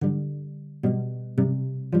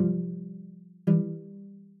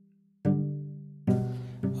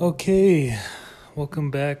Okay, welcome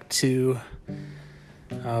back to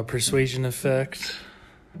Persuasion Effect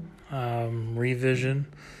revision.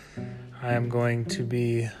 I am going to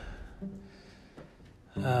be,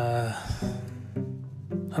 I'm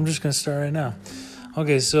just going to start right now.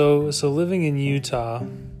 Okay, so living in Utah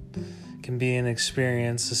can be an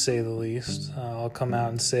experience, to say the least. I'll come out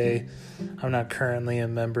and say I'm not currently a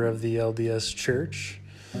member of the LDS Church,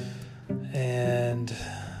 and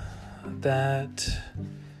that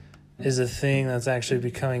is a thing that's actually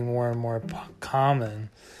becoming more and more common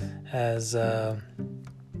as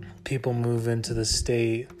people move into the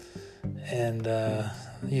state, and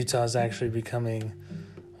Utah is actually becoming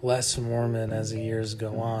less Mormon as the years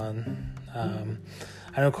go on.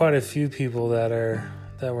 I know quite a few people that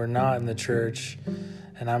were not in the church,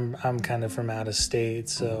 and I'm kind of from out of state,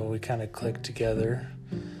 so we kind of clicked together.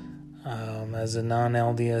 As a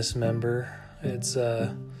non-LDS member, it's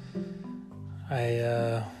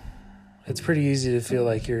pretty easy to feel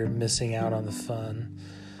like you're missing out on the fun.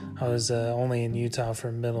 I was only in Utah for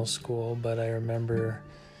middle school, but I remember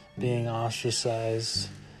being ostracized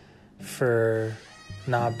for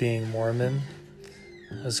not being Mormon.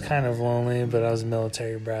 I was kind of lonely, but I was a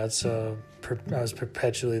military brat, so I was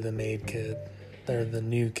perpetually the made kid, or the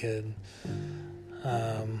new kid.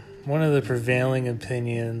 One of the prevailing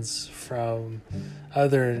opinions from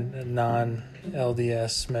other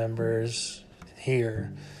non-LDS members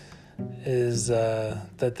here is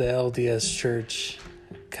that the LDS Church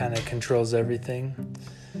kind of controls everything.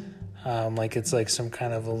 Like it's like some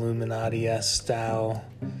kind of Illuminati-esque style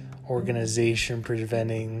organization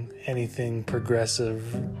preventing anything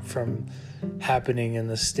progressive from happening in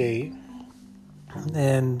the state.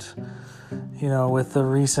 And, with the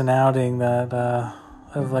recent outing that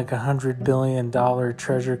of like $100 billion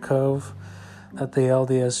treasure cove that the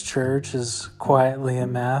LDS Church is quietly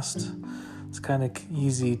amassed, it's kind of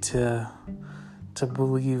easy to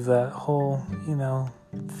believe that whole,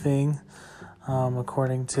 thing,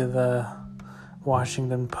 according to the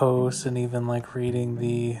Washington Post, and even like reading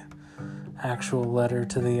the actual letter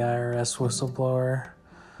to the IRS whistleblower.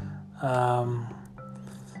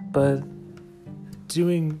 But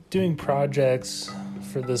doing projects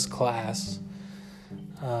for this class,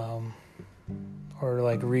 or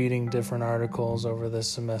like reading different articles over this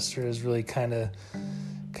semester is really kind of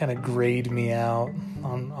grayed me out.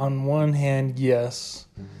 On one hand, yes,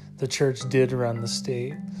 the church did run the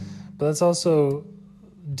state, but that's also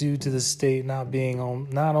due to the state not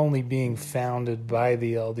only being founded by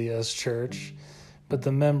the LDS Church, but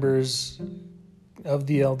the members of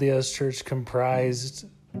the LDS Church comprised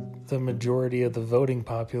the majority of the voting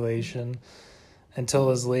population until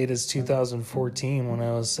as late as 2014, when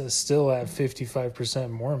I was still at 55%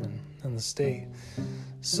 Mormon in the state.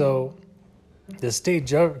 So the state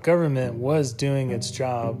government was doing its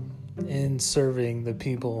job in serving the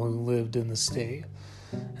people who lived in the state.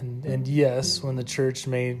 And yes, when the church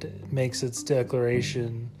makes its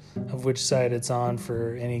declaration of which side it's on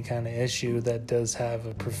for any kind of issue, that does have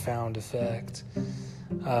a profound effect.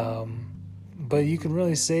 But you can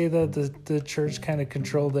really say that the church kind of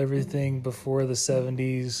controlled everything before the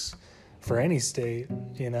 70s for any state.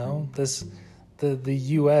 The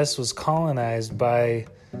U.S. was colonized by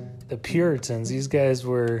the Puritans. These guys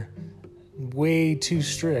were way too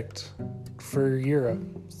strict for Europe.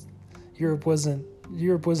 Europe wasn't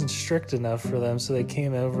strict enough for them, so they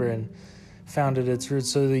came over and founded its roots.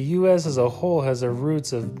 So the U.S. as a whole has a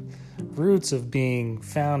roots of being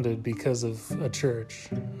founded because of a church,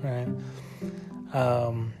 right?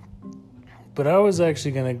 But I was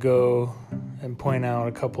actually going to go and point out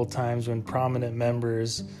a couple times when prominent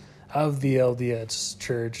members of the LDS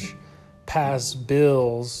Church passed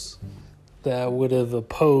bills that would have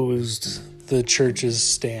opposed the church's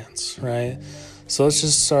stance, right? So let's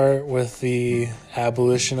just start with the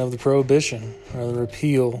abolition of the prohibition, or the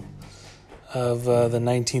repeal of the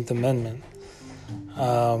 19th Amendment.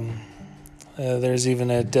 There's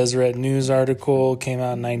even a Deseret News article, came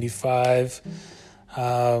out in 95.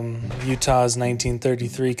 Utah's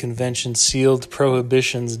 1933 convention sealed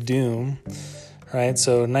prohibition's doom, right?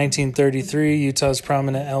 So 1933, Utah's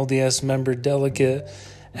prominent LDS member delegate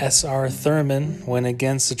S.R. Thurman went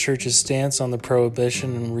against the church's stance on the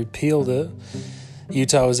prohibition and repealed it.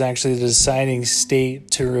 Utah was actually the deciding state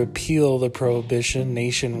to repeal the prohibition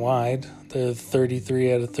nationwide, the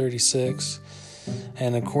 33 out of 36.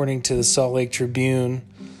 And according to the Salt Lake Tribune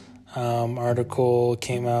article,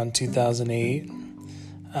 came out in 2008,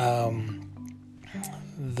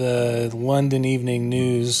 the London Evening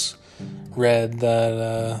News read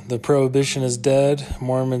that the prohibition is dead,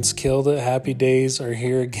 Mormons killed it, happy days are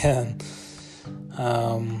here again.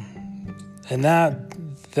 And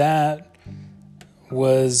that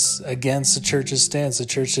was against the church's stance. The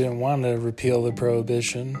church didn't want to repeal the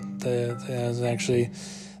prohibition.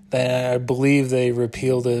 I believe they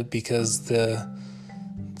repealed it because the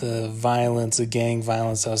violence, the gang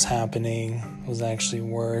violence that was happening was actually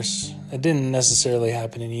worse. It didn't necessarily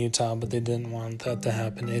happen in Utah, but they didn't want that to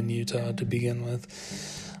happen in Utah to begin with.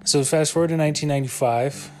 So fast forward to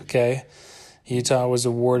 1995, okay, Utah was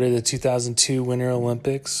awarded the 2002 Winter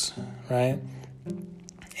Olympics, right?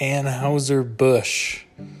 Anheuser-Busch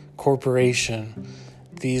Corporation.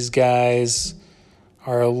 These guys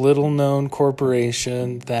are a little-known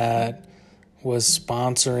corporation that was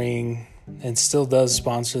sponsoring and still does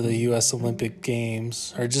sponsor the U.S. Olympic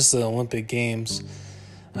Games, or just the Olympic Games.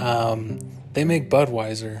 They make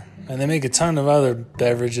Budweiser, and they make a ton of other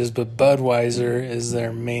beverages, but Budweiser is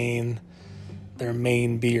their main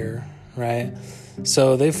beer, right?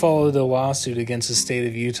 So they followed a lawsuit against the state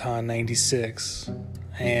of Utah in 96,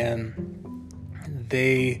 and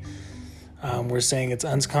they were saying it's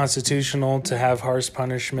unconstitutional to have harsh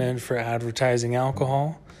punishment for advertising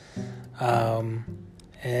alcohol.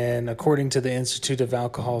 And according to the Institute of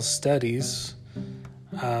Alcohol Studies,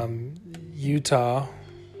 Utah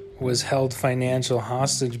was held financial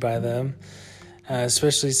hostage by them,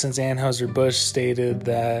 especially since Anheuser-Busch stated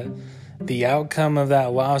that the outcome of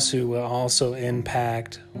that lawsuit will also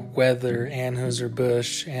impact whether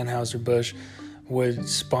Anheuser-Busch would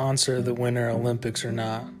sponsor the Winter Olympics or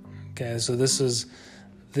not. Okay, so this was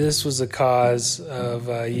the cause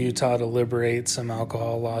of Utah to liberate some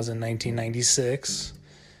alcohol laws in 1996.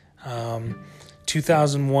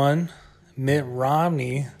 2001, Mitt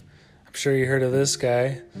Romney, I'm sure you heard of this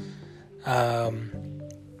guy.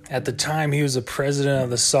 At the time, he was the president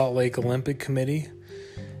of the Salt Lake Olympic Committee.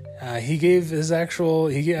 He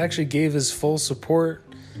actually gave his full support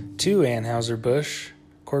to Anheuser-Busch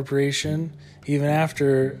Corporation, even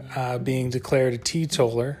after being declared a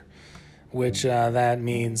teetotaler, which that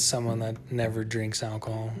means someone that never drinks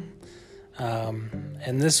alcohol.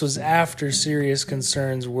 And this was after serious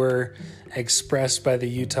concerns were expressed by the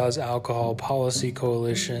Utah's Alcohol Policy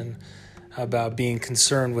Coalition about being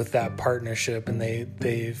concerned with that partnership, and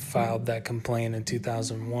they filed that complaint in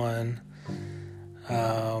 2001.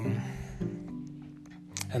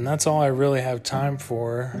 And that's all I really have time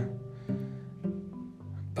for.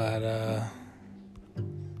 But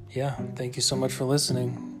yeah, thank you so much for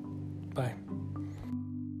listening. Bye.